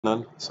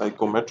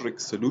Psychometric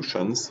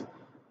solutions.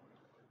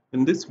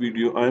 In this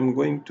video, I am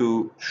going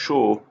to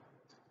show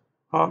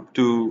how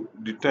to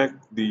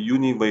detect the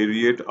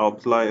univariate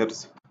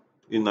outliers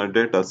in a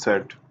data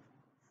set.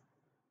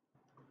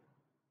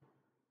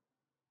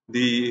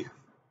 The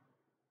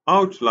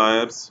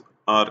outliers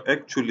are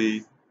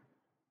actually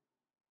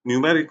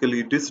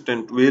numerically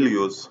distant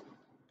values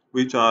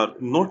which are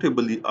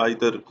notably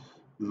either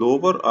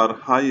lower or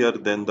higher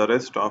than the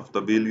rest of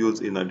the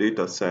values in a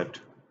data set.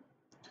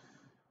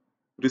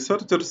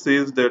 Researcher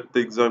says that the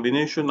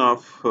examination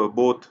of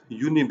both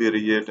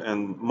univariate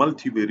and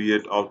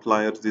multivariate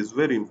outliers is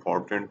very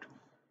important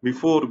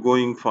before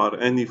going for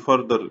any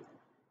further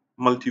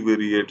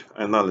multivariate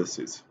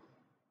analysis.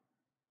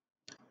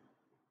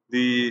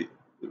 The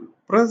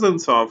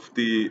presence of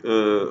the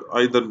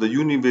either the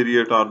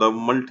univariate or the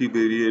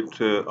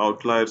multivariate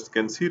outliers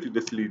can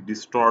seriously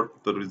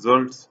distort the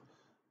results,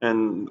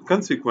 and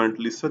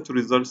consequently such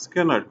results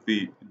cannot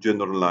be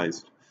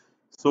generalized.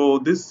 So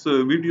this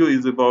video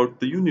is about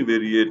the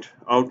univariate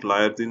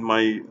outliers. In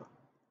my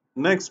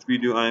next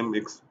video,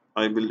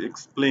 I will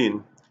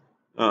explain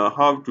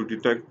how to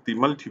detect the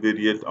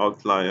multivariate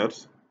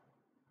outliers.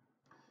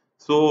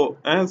 So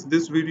as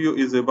this video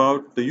is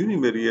about the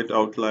univariate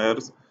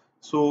outliers,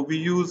 so we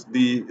use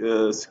the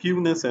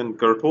skewness and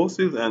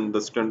kurtosis and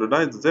the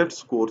standardized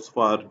z-scores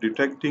for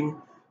detecting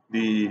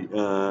the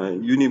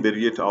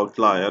univariate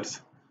outliers.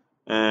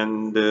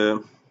 And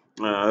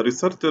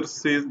researchers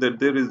say that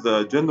there is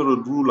a general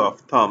rule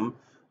of thumb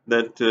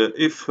that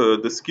if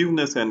the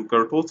skewness and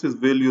kurtosis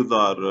values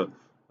are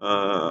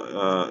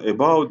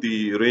above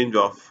the range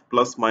of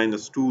plus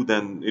minus 2,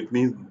 then it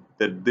means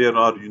that there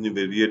are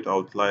univariate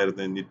outliers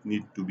and it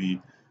need to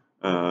be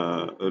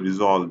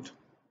resolved.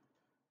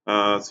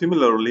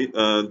 Similarly,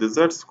 the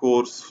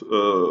z-scores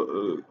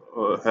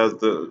has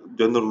the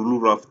general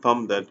rule of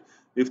thumb that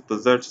if the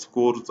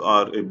z-scores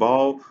are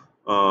above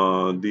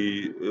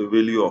the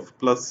value of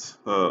plus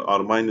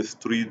or minus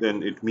 3,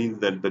 then it means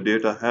that the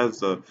data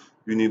has a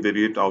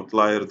univariate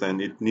outliers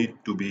and it need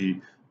to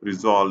be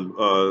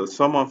resolved.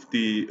 Some of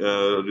the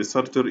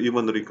researcher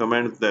even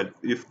recommends that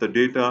if the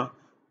data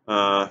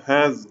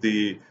has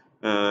the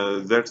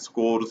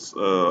z-scores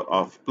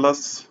of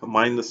plus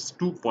minus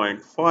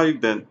 2.5,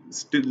 then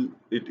still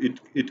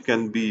it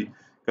can be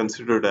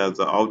considered as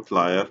an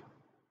outlier,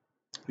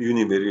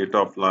 univariate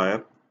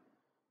outlier.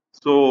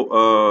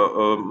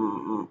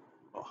 So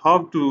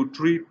how to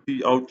treat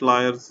the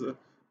outliers?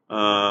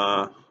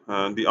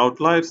 The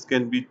outliers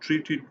can be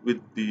treated with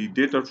the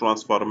data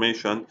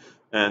transformation,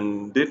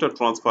 and data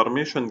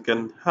transformation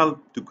can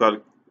help to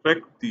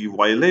correct the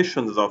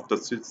violations of the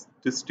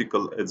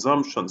statistical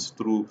assumptions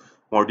through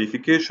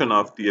modification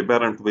of the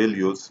aberrant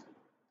values.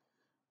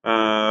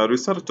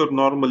 Researcher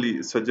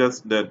normally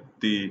suggests that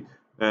the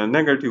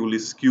negatively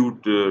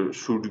skewed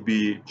should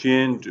be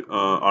changed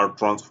or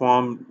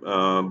transformed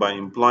by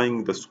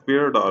implying the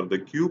squared or the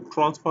cube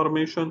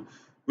transformation,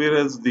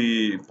 whereas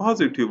the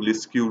positively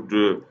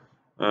skewed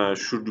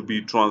should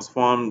be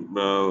transformed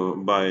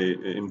by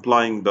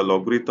implying the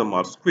logarithm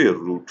or square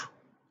root.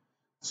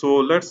 So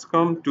let's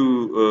come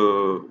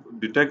to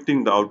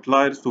detecting the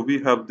outliers. So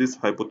we have this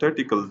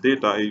hypothetical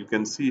data. You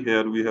can see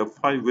here we have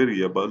four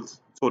variables.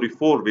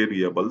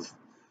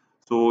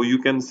 So you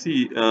can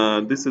see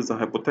this is a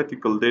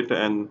hypothetical data,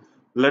 and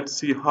let's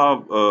see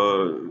how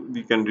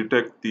we can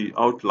detect the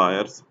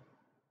outliers.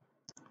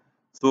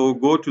 So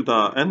go to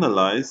the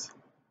analyze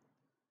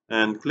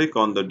and click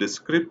on the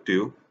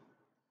descriptive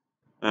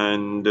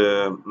and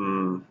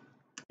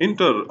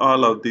enter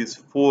all of these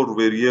four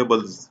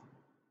variables.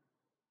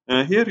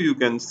 Here you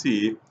can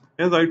see,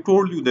 as I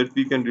told you, that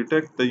we can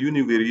detect the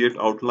univariate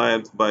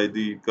outliers by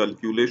the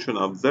calculation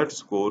of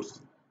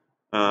z-scores.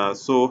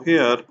 So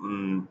here,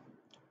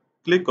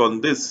 click on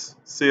this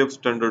save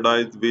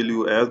standardized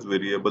value as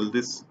variable.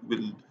 This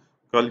will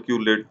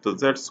calculate the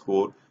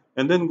z-score,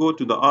 and then go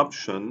to the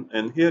option,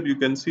 and here you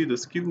can see the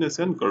skewness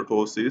and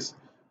kurtosis,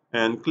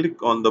 and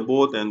click on the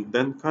both and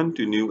then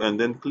continue, and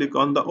then click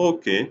on the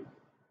OK.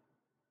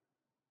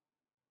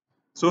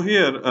 So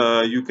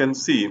here you can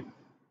see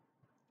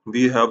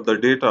we have the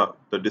data,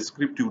 the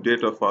descriptive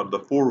data for the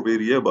four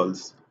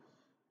variables,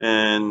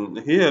 and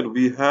here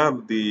we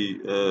have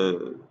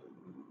the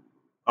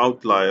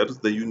outliers,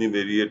 the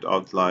univariate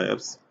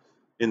outliers.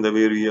 In the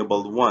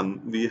variable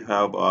 1, we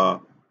have a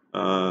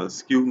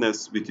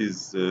skewness which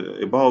is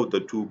above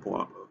the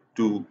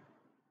 2.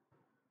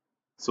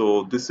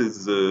 So this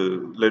is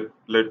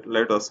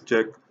let us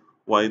check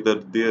whether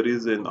there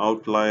is an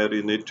outlier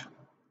in it,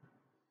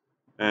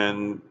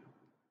 and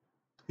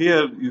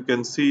here you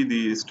can see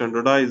the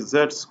standardized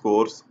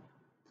z-scores.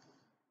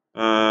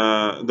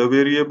 The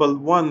variable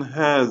 1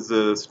 has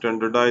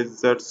standardized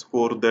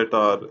z-score that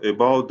are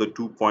above the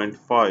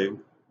 2.5,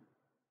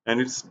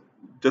 and it's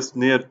just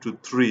near to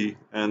 3,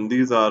 and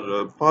these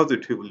are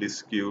positively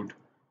skewed.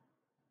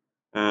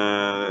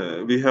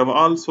 We have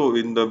also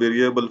in the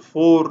variable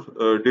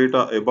 4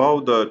 data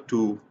above the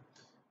 2,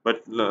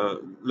 but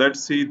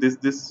let's see,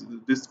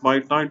 this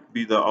might not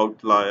be the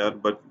outlier,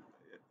 but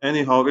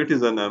anyhow it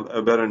is an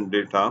aberrant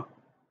data.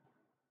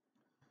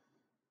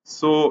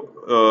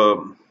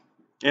 So,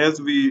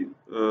 as we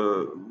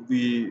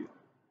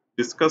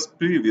discussed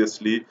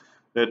previously,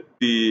 that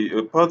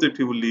the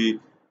positively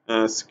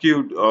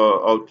skewed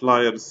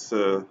outliers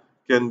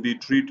can be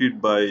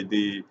treated by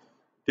the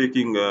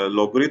taking a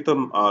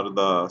logarithm or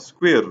the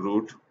square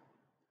root.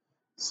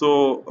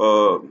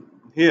 So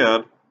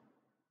here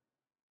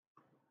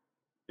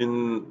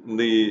in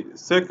the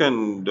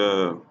second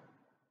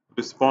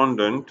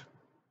respondent,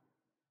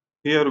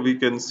 here we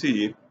can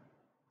see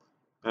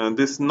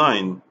this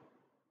 9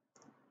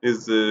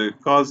 is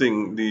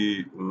causing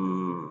the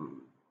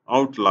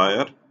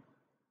outlier.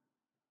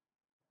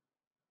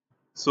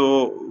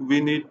 So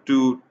we need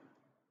to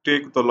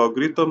take the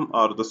logarithm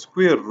or the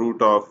square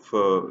root of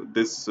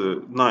this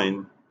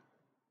 9.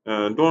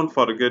 Don't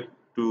forget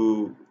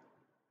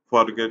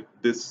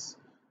this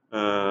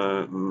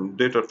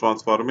data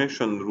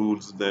transformation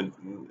rules. Then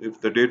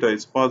if the data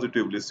is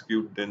positively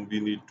skewed, then we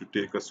need to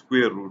take a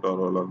square root or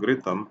a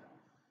logarithm.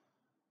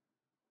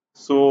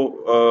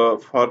 So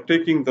for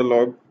taking the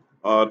log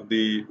or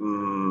the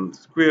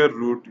square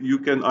root, you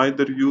can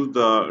either use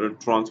the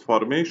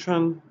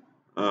transformation,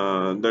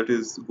 that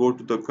is go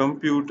to the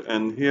compute,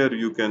 and here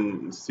you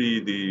can see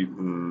the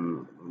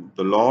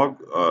log.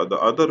 The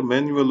other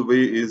manual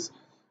way is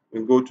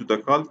go to the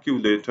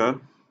calculator,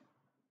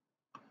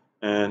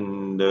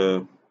 and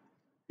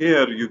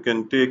here you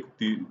can take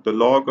the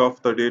log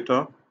of the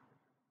data.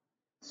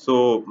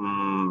 So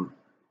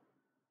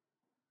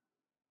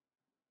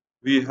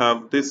we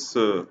have this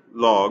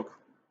log,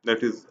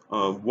 that is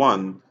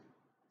 1.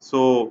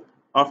 So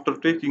after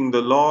taking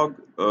the log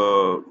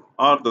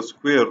or the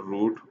square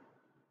root,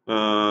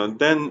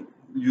 then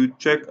you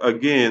check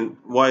again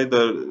why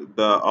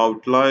the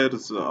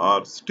outliers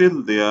are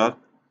still there,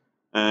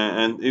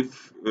 and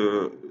if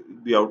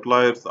the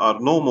outliers are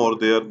no more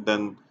there,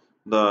 then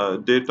the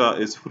data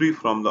is free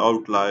from the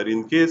outlier.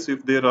 In case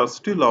if there are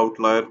still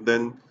outlier,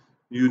 then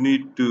you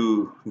need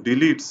to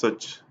delete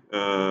such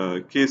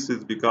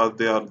cases, because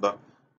they are the